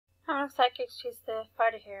Oh, looks like she's the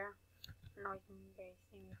fighter here. No, you can barely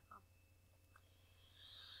see me from.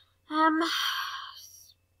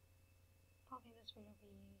 Don't think this video will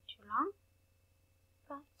be too long,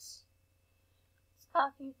 but it's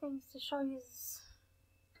got a few things to show you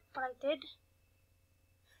what I did.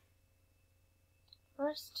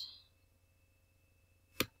 First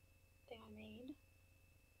thing I made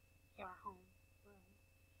your home room.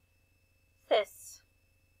 This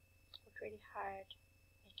worked really hard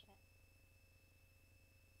making it.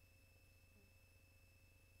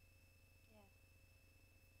 Yeah.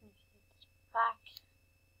 And if you get back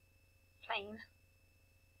plain,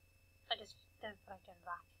 I just didn't feel like doing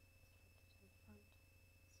back.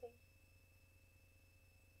 See?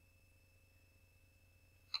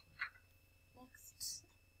 Next,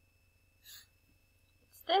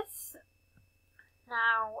 it's this.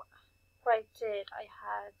 Now, what I did, I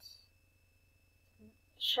had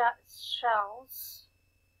shells.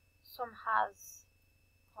 Some has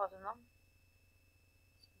holes in them,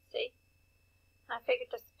 as you can see. And I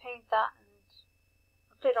figured just to paint that and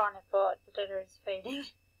put glitter on it, but the glitter is fading.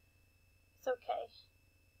 It's okay.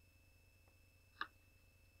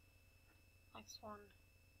 Next one,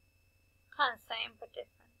 kind of same but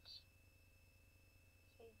different.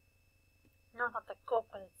 See, no, not the cup,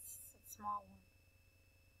 but it's a small one.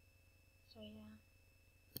 So yeah.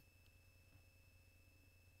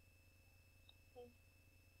 See?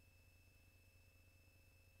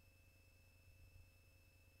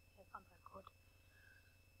 Yeah, it's not that good.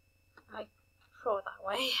 I might throw it that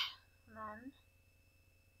way. And then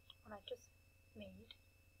what I just made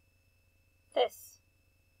this.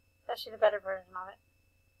 It's actually the better version of it.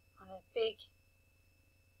 On a big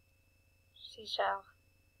seashell.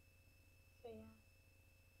 So yeah,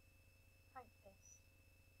 like this.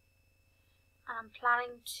 I'm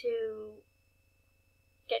planning to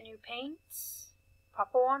get new paints,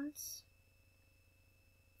 proper ones,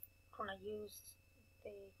 when I used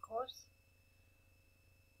the course.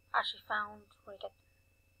 I actually found where to get them.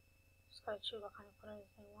 Just gotta choose what kind of colours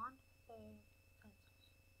I want for the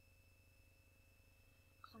pencils.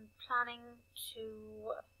 Because I'm planning to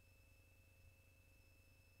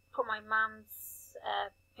put my mum's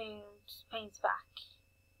paints back.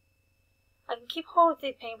 I can keep hold of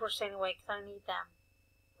the paintbrush anyway because I need them.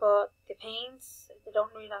 But the paints, they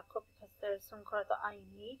don't really look good because there's some colour that I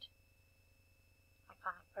need. I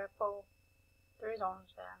kind of purple. There is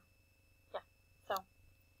orange there. Yeah, so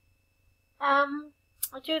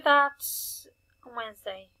I'll do that on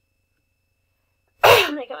Wednesday.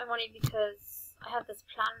 I'm gonna get my money because I have this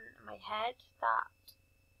plan in my head that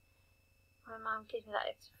my mum gives me that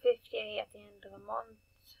extra 50 at the end of the month.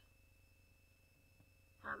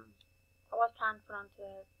 I was planning to put onto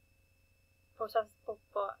the post office book,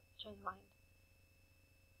 but changed my mind.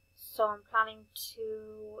 So I'm planning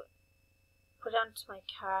to put it onto my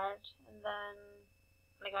card, and then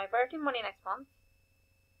when I get my birthday money next month,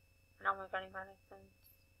 I know my birthday money next month,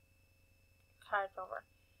 card's over,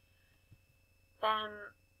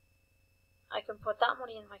 then I can put that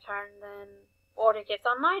money in my card and then order gifts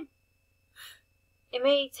online. It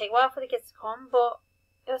may take a while for the gifts to come, but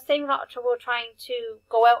it was saving a lot of trouble trying to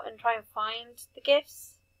go out and try and find the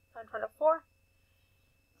gifts I'm trying to look for.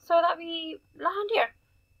 So that'd be a lot handier.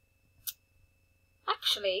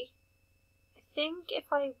 Actually, I think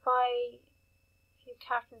if I buy a few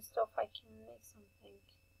carton stuff, I can make something.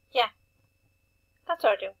 Yeah, that's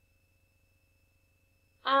what I do.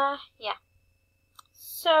 Yeah.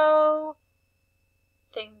 So,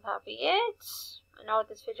 I think that'll be it. I know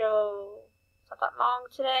this video is not that long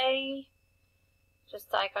today.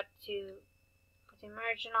 Just I got to put the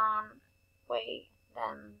immersion on, wait,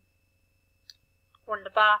 then go in the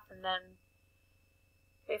bath, and then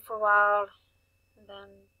wait for a while, and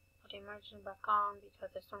then put the immersion back on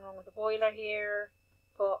because there's something wrong with the boiler here.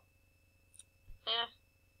 But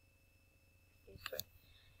used to it.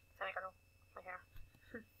 Then I got my hair.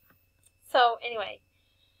 So anyway,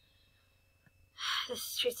 this is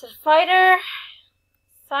Streets of the Fighter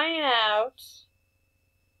signing out.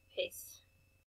 Peace.